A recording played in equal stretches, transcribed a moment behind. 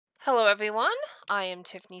Hello everyone, I am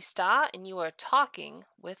Tiffany Starr and you are talking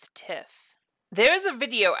with Tiff. There is a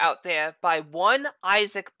video out there by one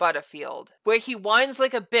Isaac Butterfield where he whines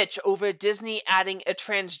like a bitch over Disney adding a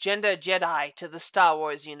transgender Jedi to the Star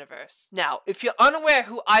Wars universe. Now, if you're unaware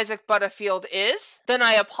who Isaac Butterfield is, then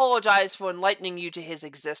I apologize for enlightening you to his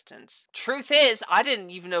existence. Truth is, I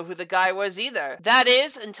didn't even know who the guy was either. That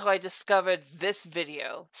is, until I discovered this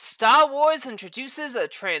video. Star Wars introduces a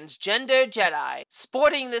transgender Jedi,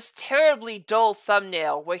 sporting this terribly dull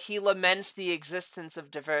thumbnail where he laments the existence of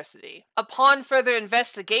diversity. Upon further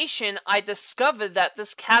investigation, I discovered that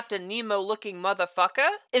this Captain Nemo-looking motherfucker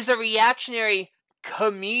is a reactionary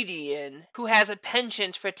comedian who has a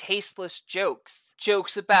penchant for tasteless jokes.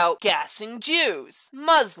 Jokes about gassing Jews,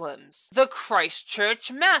 Muslims, the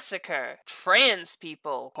Christchurch massacre, trans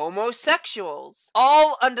people, homosexuals,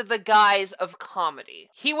 all under the guise of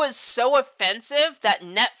comedy. He was so offensive that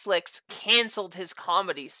Netflix canceled his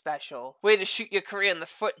comedy special. Way to shoot your career in the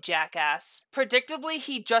foot, jackass. Predictably,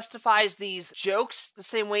 he justifies these jokes the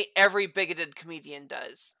same way every bigoted comedian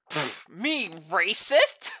does. Me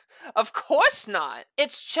racist? Of course not.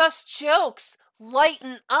 It's just jokes.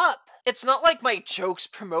 Lighten up. It's not like my jokes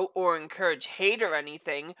promote or encourage hate or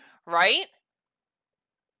anything, right?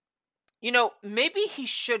 You know, maybe he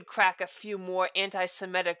should crack a few more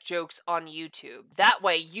anti-Semitic jokes on YouTube. That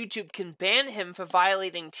way, YouTube can ban him for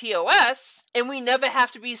violating TOS, and we never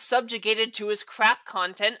have to be subjugated to his crap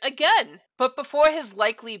content again. But before his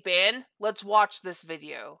likely ban, let's watch this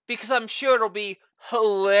video, because I'm sure it'll be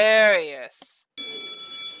hilarious.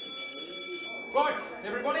 Right,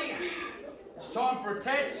 everybody, it's time for a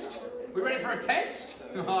test. We ready for a test?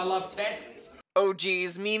 I love tests. Oh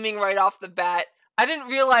geez, memeing right off the bat. I didn't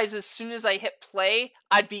realize as soon as I hit play,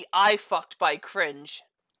 I'd be eye-fucked by cringe.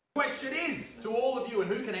 Question is, to all of you, and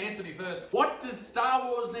who can answer me first, what does Star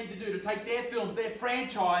Wars need to do to take their films, their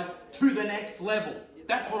franchise, to the next level?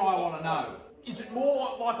 That's what I want to know. Is it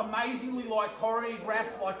more like amazingly like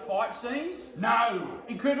choreographed like fight scenes? No.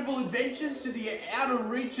 Incredible adventures to the outer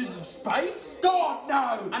reaches of space? God,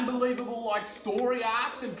 no. Unbelievable like story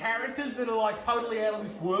arcs and characters that are like totally out of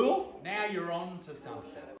this world? Now you're on to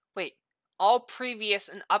something. Wait, all previous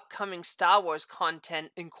and upcoming Star Wars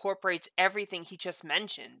content incorporates everything he just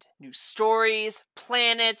mentioned. New stories,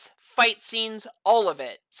 planets, fight scenes, all of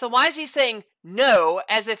it. So why is he saying no,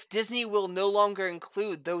 as if Disney will no longer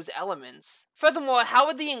include those elements? Furthermore, how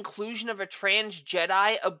would the inclusion of a trans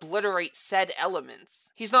Jedi obliterate said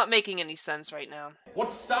elements? He's not making any sense right now.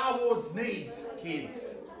 What Star Wars needs, kids,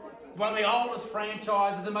 one of the oldest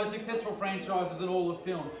franchises and most successful franchises in all of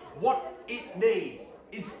film, what it needs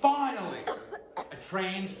is finally a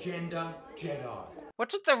transgender Jedi.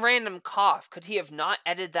 What's with the random cough? Could he have not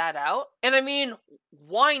edited that out? And I mean,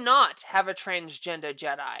 why not have a transgender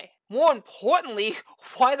Jedi? More importantly,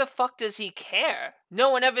 why the fuck does he care? No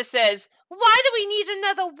one ever says, why do we need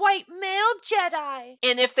another white male Jedi?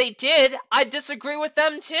 And if they did, I'd disagree with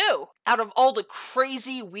them too. Out of all the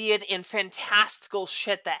crazy, weird, and fantastical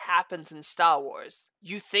shit that happens in Star Wars,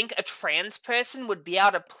 you think a trans person would be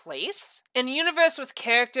out of place? In a universe with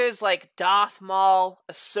characters like Darth Maul,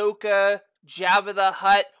 Ahsoka, Jabba the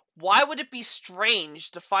Hutt, why would it be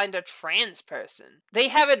strange to find a trans person? They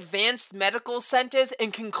have advanced medical centers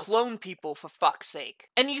and can clone people for fuck's sake.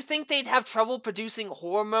 And you think they'd have trouble producing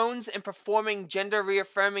hormones and performing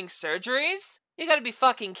gender-reaffirming surgeries? You gotta be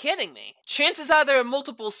fucking kidding me. Chances are there are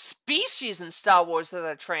multiple species in Star Wars that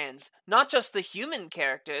are trans, not just the human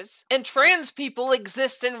characters. And trans people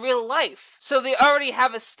exist in real life. So they already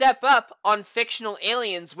have a step up on fictional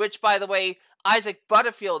aliens, which, by the way, Isaac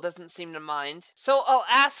Butterfield doesn't seem to mind. So I'll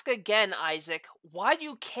ask again, Isaac, why do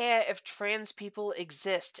you care if trans people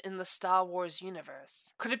exist in the Star Wars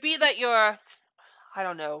universe? Could it be that you're, I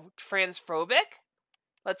don't know, transphobic?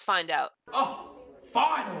 Let's find out. Oh,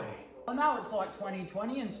 finally! I know it's like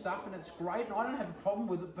 2020 and stuff and it's great and I don't have a problem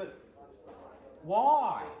with it, but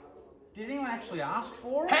why? Did anyone actually ask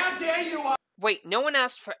for it? How dare you! Wait, no one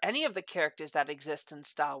asked for any of the characters that exist in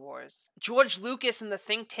Star Wars. George Lucas and the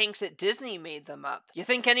think tanks at Disney made them up. You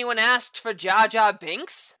think anyone asked for Jar Jar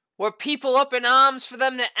Binks? Were people up in arms for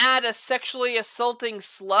them to add a sexually assaulting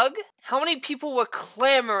slug? How many people were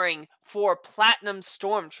clamoring for Platinum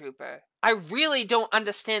Stormtrooper? I really don't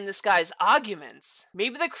understand this guy's arguments.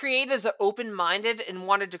 Maybe the creators are open-minded and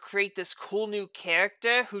wanted to create this cool new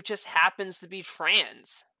character who just happens to be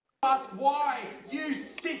trans. Ask why, you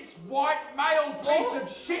cis white male piece of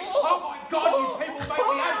shit! Oh my god, you people make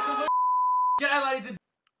me absolute. G'day, ladies and.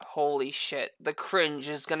 Holy shit, the cringe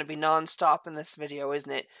is gonna be non-stop in this video,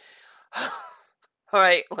 isn't it?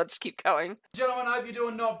 Alright, let's keep going. Gentlemen, I hope you're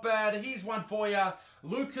doing not bad. Here's one for you.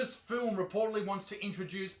 Lucasfilm reportedly wants to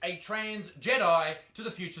introduce a trans Jedi to the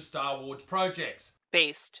future Star Wars projects.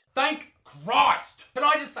 Based. Thank Christ! Can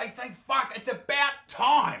I just say thank fuck? It's about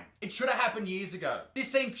time! It should have happened years ago. This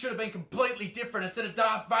scene should have been completely different. Instead of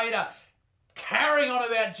Darth Vader carrying on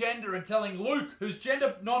about gender and telling Luke, who's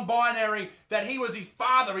gender non-binary, that he was his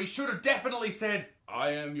father, he should have definitely said,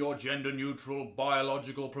 I am your gender-neutral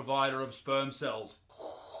biological provider of sperm cells.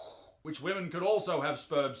 Which women could also have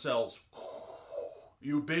sperm cells.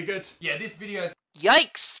 You bigot. Yeah, this video's...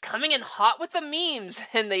 Yikes! Coming in hot with the memes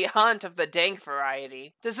and the haunt of the dank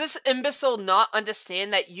variety. Does this imbecile not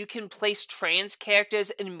understand that you can place trans characters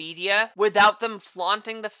in media without them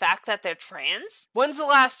flaunting the fact that they're trans? When's the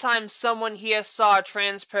last time someone here saw a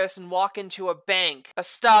trans person walk into a bank, a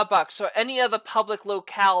Starbucks, or any other public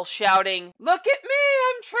locale shouting, "Look at me,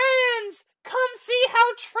 I'm trans! Come see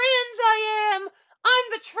how trans I am!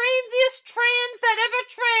 I'm the transiest trans that ever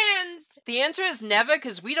transed!" The answer is never,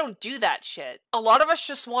 because we don't do that shit. A lot of us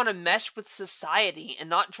just want to mesh with society and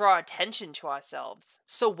not draw attention to ourselves.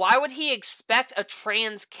 So why would he expect a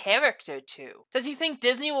trans character to? Does he think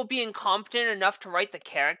Disney will be incompetent enough to write the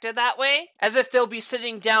character that way? As if they'll be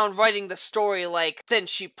sitting down writing the story like, then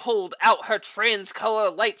she pulled out her trans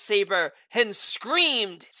color lightsaber and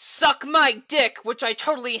screamed, "Suck my dick," which I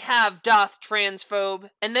totally have, doth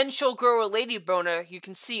transphobe. And then she'll grow a lady boner you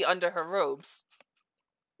can see under her robes.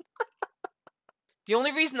 The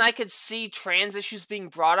only reason I could see trans issues being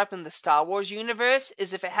brought up in the Star Wars universe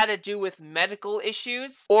is if it had to do with medical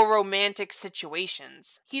issues or romantic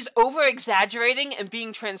situations. He's over-exaggerating and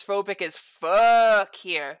being transphobic as fuck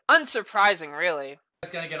here. Unsurprising, really.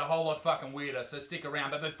 It's gonna get a whole lot fucking weirder, so stick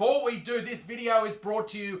around. But before we do, this video is brought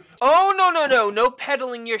to you... Oh, no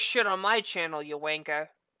peddling your shit on my channel, you wanker.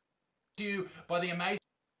 ...to you by the amazing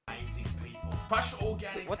people. Crush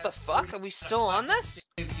Organics. What the fuck? Are we still on this?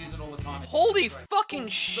 We use it all the time. Holy fucking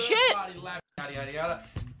shit!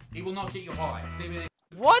 It will not get you high.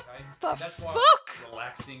 What the fuck?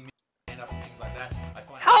 Relaxing and things like that.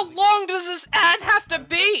 How long does this ad have to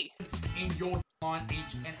be? In your line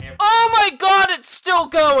each and every. Oh my god, it's still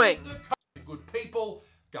going! Good people,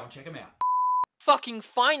 go and check them out. Fucking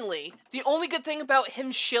finally. The only good thing about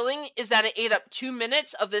him shilling is that it ate up 2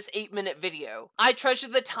 minutes of this 8-minute video. I treasure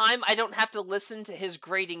the time I don't have to listen to his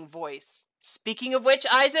grating voice. Speaking of which,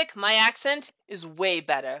 Isaac, my accent is way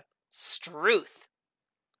better. Struth.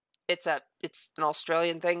 It's an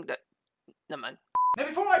Australian thing. Never mind. Now,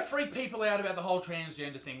 before I freak people out about the whole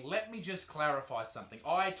transgender thing, let me just clarify something.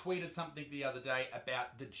 I tweeted something the other day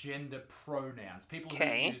about the gender pronouns. People who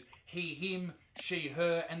use he, him, she,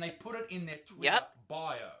 her, and they put it in their Twitter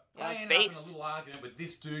bio. Yeah, I it's ended up in based. a little argument with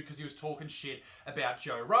this dude because he was talking shit about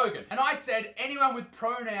Joe Rogan. And I said anyone with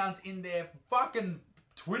pronouns in their fucking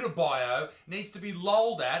Twitter bio needs to be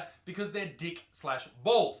lolled at because they're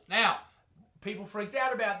dick/balls. Now, people freaked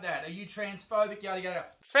out about that. Are you transphobic? Yada yada.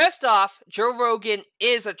 First off, Joe Rogan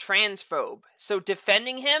is a transphobe, so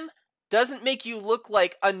defending him doesn't make you look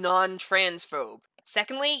like a non-transphobe.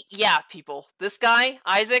 Secondly, yeah, people, this guy,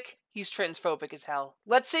 Isaac, he's transphobic as hell.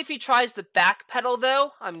 Let's see if he tries the backpedal,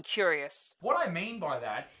 though. I'm curious. What I mean by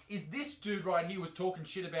that is this dude right here was talking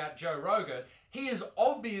shit about Joe Rogan. He is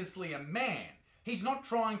obviously a man. He's not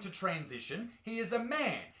trying to transition. He is a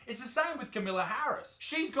man. It's the same with Camilla Harris.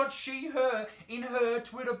 She's got she, her in her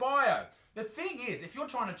Twitter bio. The thing is, if you're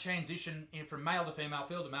trying to transition from male to female,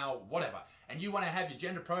 female to male, whatever, and you want to have your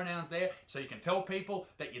gender pronouns there so you can tell people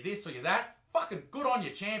that you're this or you're that, fucking good on you,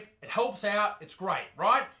 champ. It helps out. It's great,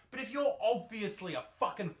 right? But if you're obviously a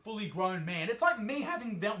fucking fully grown man, it's like me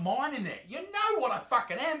having mine in there. You know what I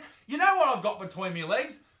fucking am. You know what I've got between my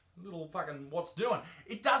legs. Little fucking what's doing.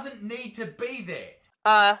 It doesn't need to be there.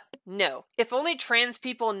 No. If only trans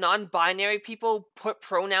people and non-binary people put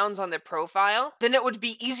pronouns on their profile, then it would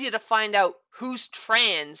be easier to find out who's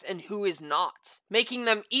trans and who is not, making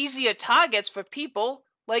them easier targets for people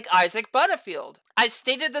like Isaac Butterfield. I've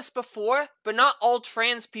stated this before, but not all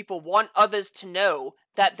trans people want others to know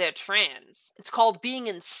that they're trans. It's called being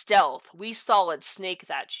in stealth. We solid snake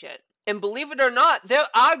that shit. And believe it or not, there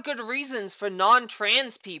are good reasons for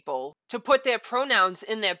non-trans people to put their pronouns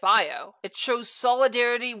in their bio. It shows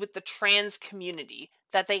solidarity with the trans community,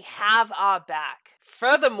 that they have our back.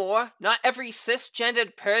 Furthermore, not every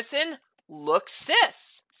cisgendered person looks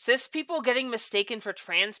cis. Cis people getting mistaken for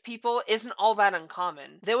trans people isn't all that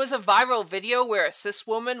uncommon. There was a viral video where a cis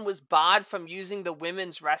woman was barred from using the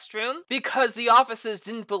women's restroom because the officers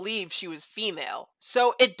didn't believe she was female.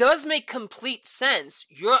 So it does make complete sense.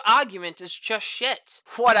 Your argument is just shit.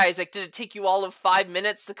 What, Isaac, did it take you all of 5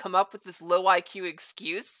 minutes to come up with this low IQ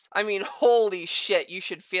excuse? I mean, holy shit, you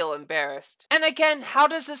should feel embarrassed. And again, how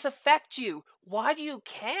does this affect you? Why do you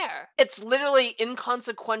care? It's literally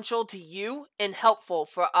inconsequential to you and helpful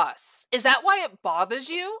for us. Is that why it bothers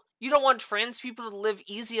you? You don't want trans people to live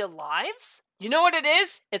easier lives? You know what it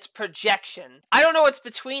is? It's projection. I don't know what's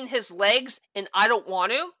between his legs, and I don't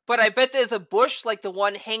want to, but I bet there's a bush like the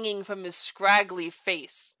one hanging from his scraggly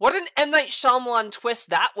face. What an M. Night Shyamalan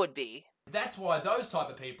twist that would be. That's why those type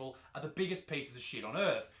of people are the biggest pieces of shit on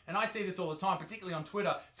earth. And I see this all the time, particularly on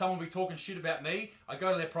Twitter. Someone will be talking shit about me. I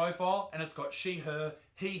go to their profile and it's got she, her,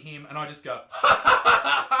 he, him, and I just go, ha ha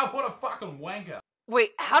ha ha, what a fucking wanker.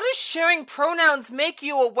 Wait, how does sharing pronouns make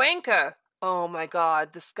you a wanker? Oh my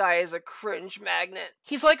god, this guy is a cringe magnet.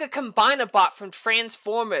 He's like a Combinabot from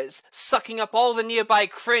Transformers, sucking up all the nearby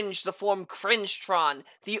cringe to form Cringetron,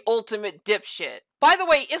 the ultimate dipshit. By the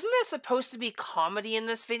way, isn't there supposed to be comedy in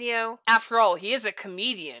this video? After all, he is a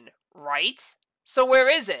comedian, right? So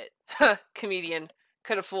where is it? Huh, comedian.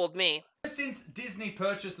 Could have fooled me. Since Disney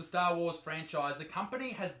purchased the Star Wars franchise, the company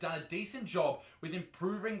has done a decent job with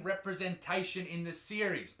improving representation in the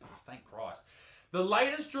series. Oh, thank Christ. The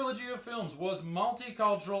latest trilogy of films was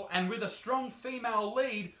multicultural and with a strong female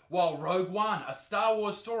lead, while Rogue One, a Star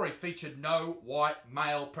Wars story, featured no white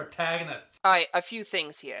male protagonists. Alright, a few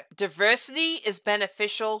things here. Diversity is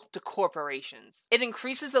beneficial to corporations. It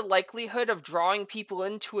increases the likelihood of drawing people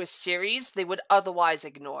into a series they would otherwise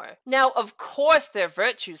ignore. Now, of course they're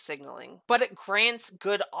virtue signaling, but it grants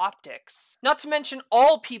good optics. Not to mention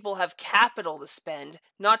all people have capital to spend,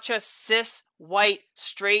 not just cis, white,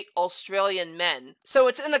 straight Australian men. So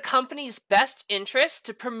it's in a company's best interest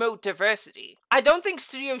to promote diversity. I don't think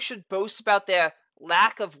studios should boast about their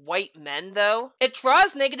lack of white men, though. It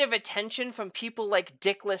draws negative attention from people like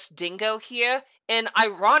Dickless Dingo here, and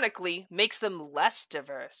ironically makes them less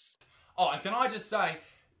diverse. Oh, and can I just say,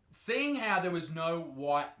 seeing how there was no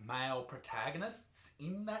white male protagonists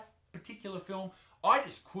in that particular film, I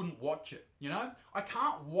just couldn't watch it, you know? I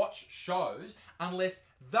can't watch shows unless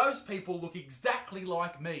those people look exactly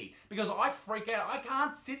like me, because I freak out. I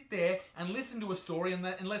can't sit there and listen to a story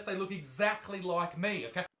unless they look exactly like me,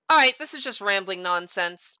 okay? Alright, this is just rambling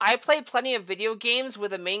nonsense. I play plenty of video games where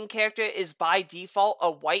the main character is by default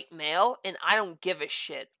a white male, and I don't give a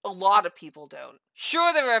shit. A lot of people don't.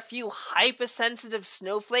 Sure, there are a few hypersensitive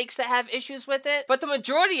snowflakes that have issues with it, but the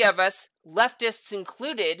majority of us, leftists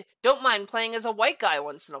included, don't mind playing as a white guy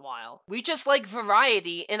once in a while. We just like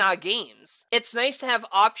variety in our games. It's nice to have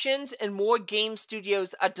options, and more game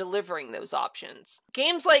studios are delivering those options.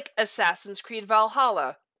 Games like Assassin's Creed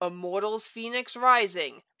Valhalla, Immortals Phoenix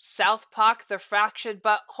Rising, South Park The Fractured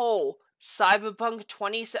But Whole, Cyberpunk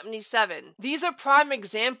 2077. These are prime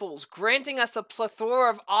examples, granting us a plethora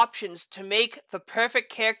of options to make the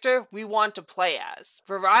perfect character we want to play as.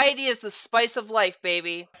 Variety is the spice of life,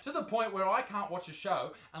 baby. To the point where I can't watch a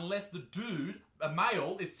show unless the dude, a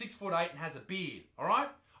male, is 6'8" and has a beard, alright?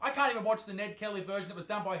 I can't even watch the Ned Kelly version that was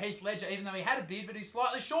done by Heath Ledger, even though he had a beard, but he's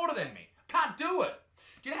slightly shorter than me. Can't do it.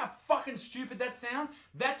 Do you know how fucking stupid that sounds?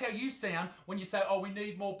 That's how you sound when you say, oh, we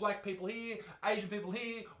need more black people here, Asian people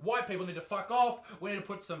here, white people need to fuck off, we need to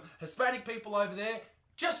put some Hispanic people over there.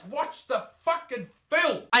 Just watch the fucking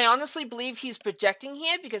film! I honestly believe he's projecting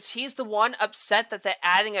here because he's the one upset that they're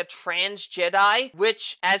adding a trans Jedi,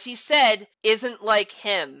 which, as he said, isn't like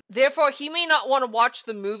him. Therefore, he may not want to watch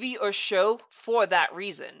the movie or show for that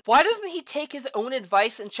reason. Why doesn't he take his own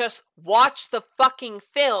advice and just watch the fucking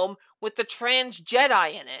film with the trans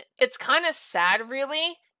Jedi in it? It's kind of sad,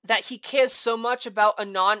 really, that he cares so much about a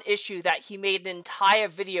non-issue that he made an entire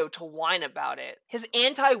video to whine about it. His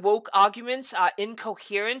anti-woke arguments are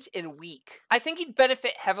incoherent and weak. I think he'd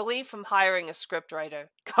benefit heavily from hiring a scriptwriter.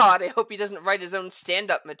 God, I hope he doesn't write his own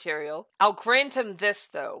stand-up material. I'll grant him this,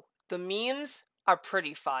 though. The memes are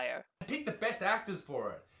pretty fire. Pick the best actors for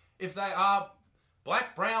it. If they are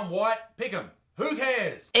black, brown, white, pick them. Who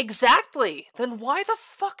cares? Exactly. Then why the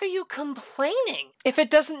fuck are you complaining? If it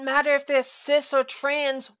doesn't matter if they're cis or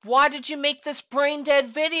trans, why did you make this brain-dead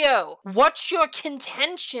video? What's your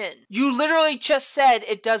contention? You literally just said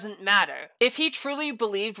it doesn't matter. If he truly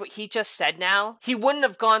believed what he just said now, he wouldn't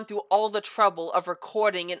have gone through all the trouble of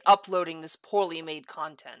recording and uploading this poorly made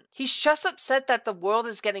content. He's just upset that the world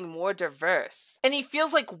is getting more diverse. And he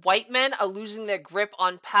feels like white men are losing their grip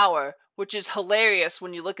on power, which is hilarious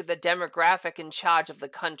when you look at the demographic in charge of the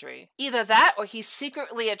country. Either that or he's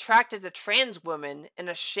secretly attracted to trans women and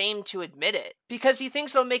ashamed to admit it, because he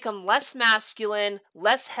thinks it'll make him less masculine,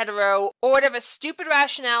 less hetero, or whatever stupid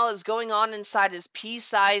rationale is going on inside his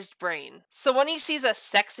pea-sized brain. So when he sees a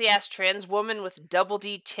sexy-ass trans woman with double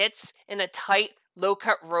D tits in a tight,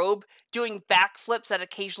 low-cut robe doing backflips that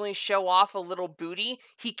occasionally show off a little booty,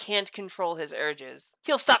 he can't control his urges.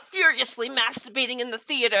 He'll stop furiously masturbating in the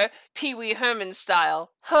theater, Pee Wee Herman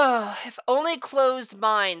style. If only closed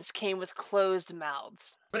minds came with closed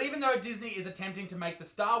mouths. But even though Disney is attempting to make the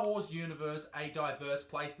Star Wars universe a diverse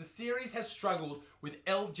place, the series has struggled with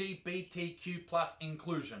LGBTQ+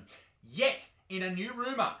 inclusion. Yet, in a new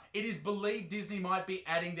rumor, it is believed Disney might be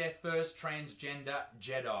adding their first transgender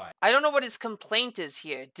Jedi. I don't know what his complaint is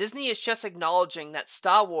here. Disney is just acknowledging that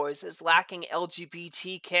Star Wars is lacking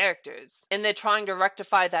LGBT characters, and they're trying to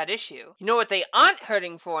rectify that issue. You know what they aren't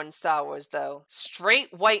hurting for in Star Wars, though?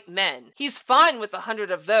 Straight white men. He's fine with 100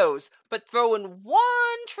 of those, but throw in one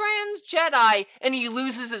trans Jedi and he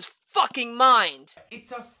loses his fucking mind.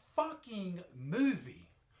 It's a fucking movie.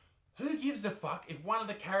 Who gives a fuck if one of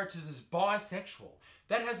the characters is bisexual?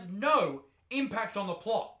 That has no impact on the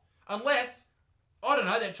plot. Unless, I don't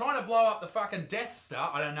know, they're trying to blow up the fucking Death Star.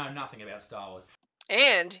 I don't know nothing about Star Wars.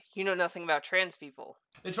 And you know nothing about trans people.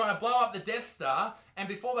 They're trying to blow up the Death Star, and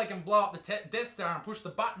before they can blow up the Death Star and push the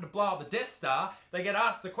button to blow up the Death Star, they get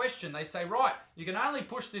asked the question. They say, right, you can only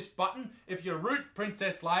push this button if you root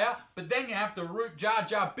Princess Leia, but then you have to root Jar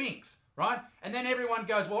Jar Binks. Right? And then everyone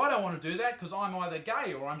goes, well, I don't want to do that because I'm either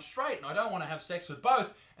gay or I'm straight and I don't want to have sex with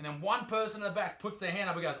both. And then one person in the back puts their hand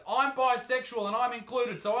up and goes, I'm bisexual and I'm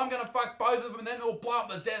included, so I'm going to fuck both of them and then they'll blow up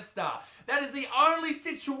the Death Star. That is the only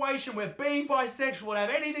situation where being bisexual would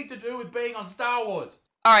have anything to do with being on Star Wars.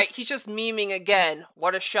 Alright, he's just memeing again.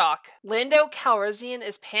 What a shock. Lando Calrissian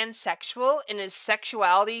is pansexual, and his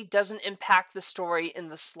sexuality doesn't impact the story in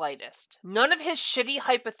the slightest. None of his shitty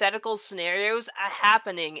hypothetical scenarios are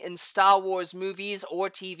happening in Star Wars movies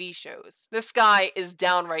or TV shows. This guy is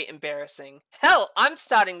downright embarrassing. Hell, I'm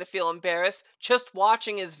starting to feel embarrassed just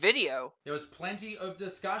watching his video. There was plenty of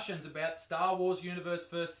discussions about Star Wars Universe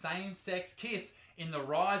first same-sex kiss in The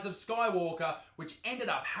Rise of Skywalker, which ended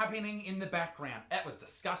up happening in the background. That was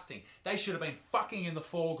disgusting. They should have been fucking in the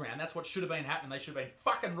foreground. That's what should have been happening. They should have been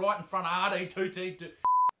fucking right in front of R2-D2.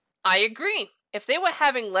 I agree. If they were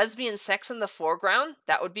having lesbian sex in the foreground,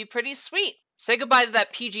 that would be pretty sweet. Say goodbye to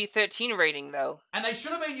that PG-13 rating, though. And they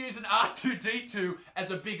should have been using R2-D2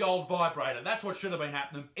 as a big old vibrator. That's what should have been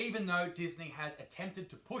happening. Even though Disney has attempted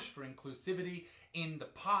to push for inclusivity in the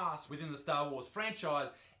past within the Star Wars franchise,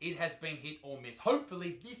 it has been hit or miss.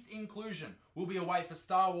 Hopefully, this inclusion will be a way for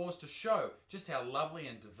Star Wars to show just how lovely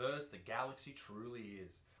and diverse the galaxy truly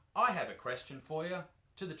is. I have a question for you.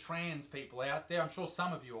 To the trans people out there, I'm sure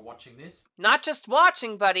some of you are watching this. Not just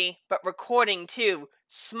watching, buddy, but recording too.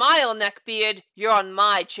 Smile, neckbeard, you're on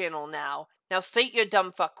my channel now. Now state your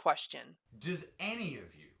dumb fuck question. Does any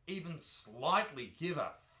of you even slightly give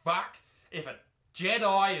a fuck if a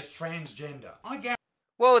Jedi is transgender? I guarantee.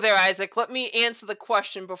 Whoa there, Isaac. Let me answer the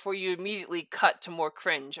question before you immediately cut to more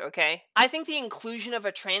cringe, okay? I think the inclusion of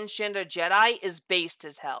a transgender Jedi is based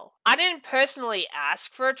as hell. I didn't personally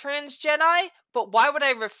ask for a trans Jedi, but why would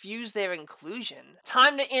I refuse their inclusion?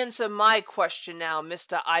 Time to answer my question now,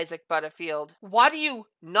 Mr. Isaac Butterfield. Why do you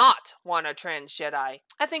not want a trans Jedi?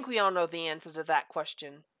 I think we all know the answer to that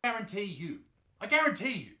question. I guarantee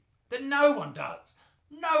you that no one does.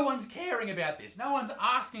 No one's caring about this. No one's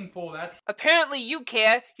asking for that. Apparently you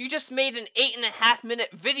care. You just made an 8.5-minute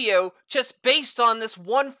video just based on this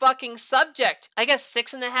one fucking subject. I guess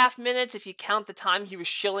 6.5 minutes if you count the time he was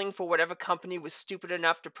shilling for whatever company was stupid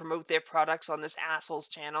enough to promote their products on this asshole's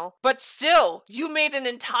channel. But still, you made an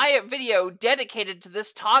entire video dedicated to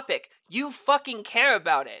this topic. You fucking care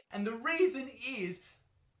about it. And the reason is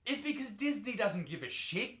because Disney doesn't give a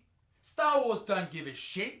shit. Star Wars don't give a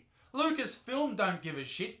shit. Lucasfilm don't give a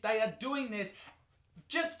shit. They are doing this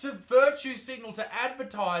just to virtue signal to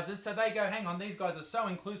advertisers so they go, hang on, these guys are so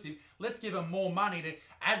inclusive, let's give them more money to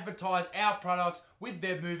advertise our products with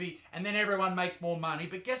their movie, and then everyone makes more money.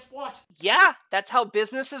 But guess what? Yeah, that's how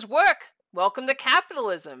businesses work. Welcome to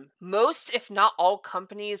capitalism. Most, if not all,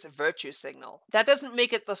 companies virtue signal. That doesn't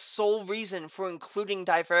make it the sole reason for including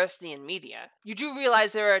diversity in media. You do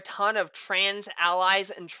realize there are a ton of trans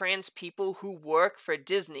allies and trans people who work for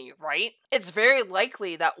Disney, right? It's very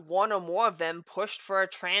likely that one or more of them pushed for a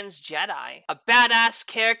trans Jedi. A badass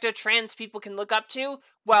character trans people can look up to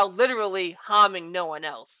while literally harming no one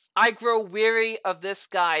else. I grow weary of this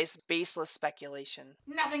guy's baseless speculation.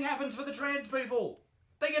 Nothing happens for the trans people.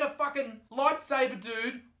 They get a fucking lightsaber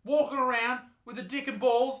dude walking around with a dick and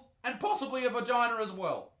balls and possibly a vagina as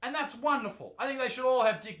well. And that's wonderful. I think they should all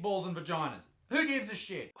have dick, balls and vaginas. Who gives a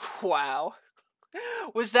shit? Wow.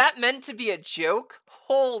 Was that meant to be a joke?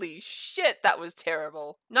 Holy shit, that was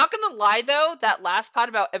terrible. Not gonna lie though, that last part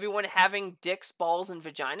about everyone having dicks, balls, and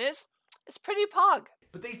vaginas is pretty pog.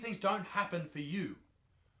 But these things don't happen for you.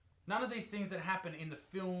 None of these things that happen in the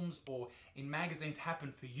films or in magazines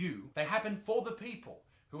happen for you. They happen for the people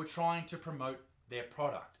who are trying to promote their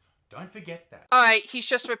product. Don't forget that. Alright, he's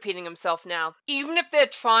just repeating himself now. Even if they're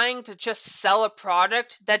trying to just sell a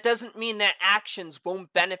product, that doesn't mean their actions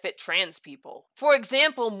won't benefit trans people. For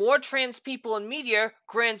example, more trans people in media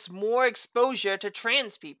grants more exposure to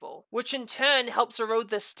trans people, which in turn helps erode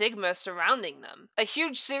the stigma surrounding them. A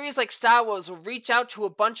huge series like Star Wars will reach out to a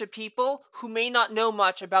bunch of people who may not know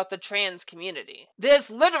much about the trans community. There's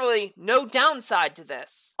literally no downside to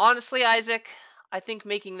this. Honestly, Isaac, I think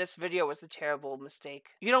making this video was a terrible mistake.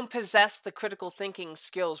 You don't possess the critical thinking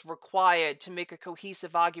skills required to make a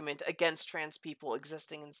cohesive argument against trans people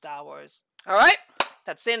existing in Star Wars. Alright?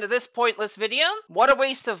 That's the end of this pointless video. What a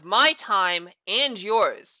waste of my time and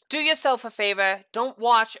yours. Do yourself a favor, don't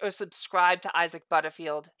watch or subscribe to Isaac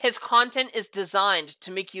Butterfield. His content is designed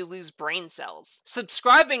to make you lose brain cells.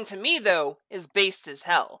 Subscribing to me, though, is based as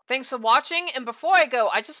hell. Thanks for watching, and before I go,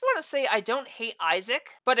 I just want to say I don't hate Isaac,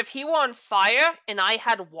 but if he were on fire and I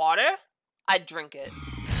had water, I'd drink it.